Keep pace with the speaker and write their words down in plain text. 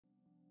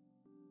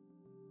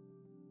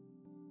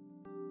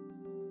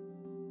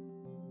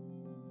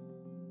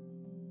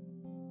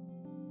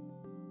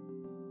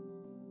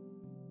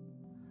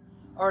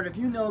Alright, if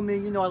you know me,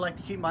 you know I like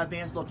to keep my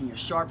vans looking as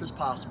sharp as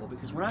possible,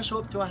 because when I show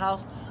up to a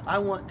house, I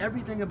want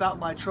everything about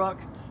my truck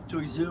to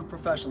exude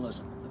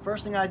professionalism. The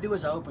first thing I do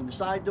is I open the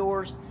side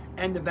doors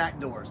and the back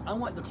doors. I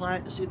want the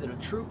client to see that a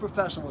true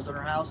professional is in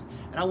our house,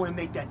 and I want to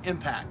make that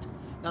impact.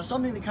 Now,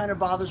 something that kind of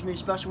bothers me,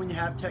 especially when you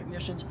have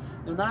technicians,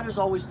 they're not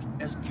always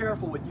as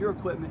careful with your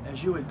equipment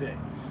as you would be.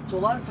 So a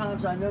lot of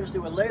times I notice they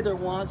would lay their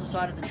wands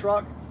aside of the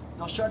truck,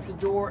 they'll shut the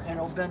door and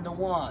they'll bend the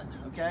wand,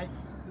 okay?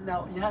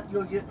 Now, you have to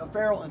go get a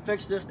ferrule and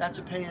fix this. That's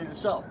a pain in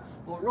itself.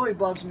 But what really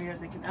bugs me is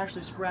they can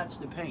actually scratch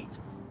the paint,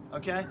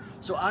 okay?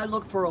 So I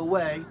look for a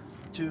way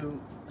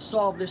to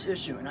solve this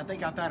issue, and I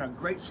think I found a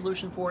great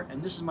solution for it,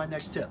 and this is my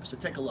next tip, so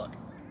take a look.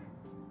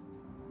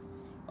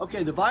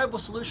 Okay, the viable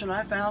solution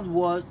I found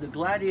was the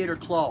Gladiator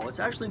Claw. It's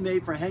actually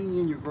made for hanging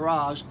in your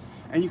garage,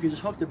 and you can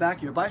just hook the back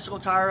of your bicycle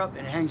tire up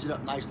and it hangs it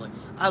up nicely.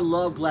 I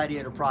love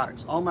Gladiator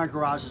products. All my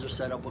garages are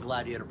set up with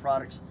Gladiator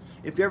products.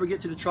 If you ever get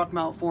to the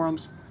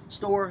Truckmountforums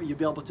store, you'll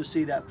be able to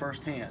see that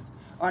firsthand.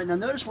 All right, now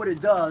notice what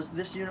it does.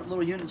 This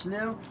little unit's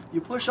new.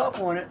 You push up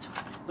on it,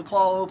 the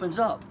claw opens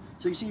up.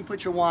 So you see, you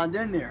put your wand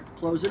in there,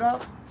 close it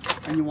up,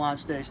 and your wand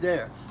stays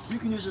there. So you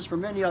can use this for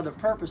many other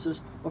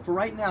purposes, but for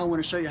right now, I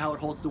want to show you how it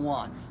holds the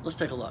wand. Let's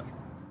take a look.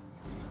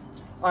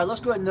 All right, let's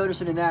go ahead and notice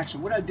it in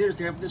action. What I did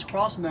is I have this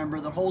cross member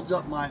that holds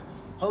up my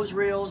hose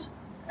reels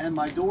and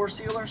my door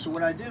sealer. So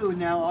what I do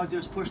now, I'll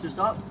just push this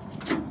up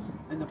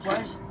into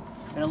place,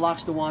 and it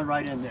locks the wand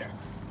right in there.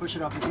 Push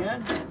it up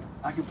again,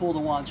 I can pull the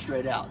wand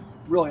straight out.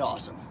 Really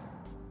awesome.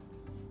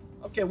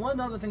 Okay, one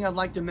other thing I'd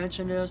like to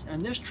mention is,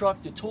 in this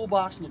truck, the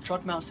toolbox and the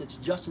truck mount sits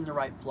just in the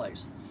right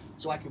place.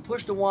 So I can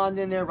push the wand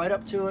in there right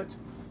up to it,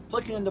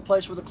 click it into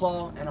place with a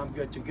claw, and I'm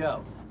good to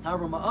go.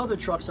 However, my other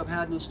trucks I've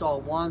had to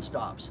install wand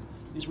stops.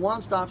 These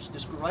wand stops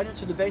just go right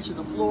into the base of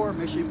the floor,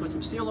 make sure you put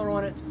some sealer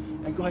on it,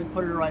 and go ahead and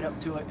put it right up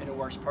to it, and it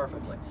works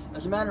perfectly.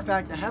 As a matter of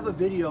fact, I have a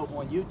video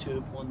on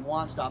YouTube on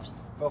wand stops.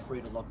 Feel free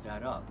to look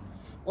that up.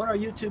 On our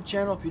YouTube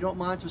channel, if you don't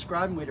mind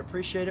subscribing, we'd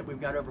appreciate it.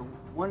 We've got over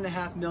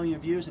 1.5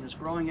 million views, and it's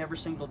growing every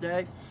single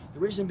day. The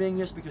reason being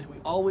is because we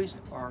always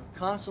are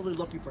constantly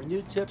looking for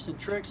new tips and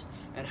tricks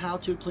and how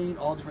to clean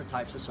all different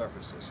types of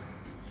surfaces.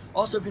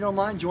 Also, if you don't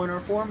mind, join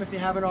our forum if you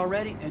haven't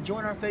already, and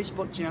join our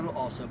Facebook channel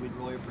also. We'd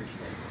really appreciate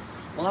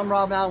it. Well, I'm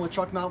Rob Allen with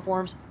Truckmount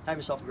Forums. Have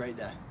yourself a great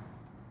day.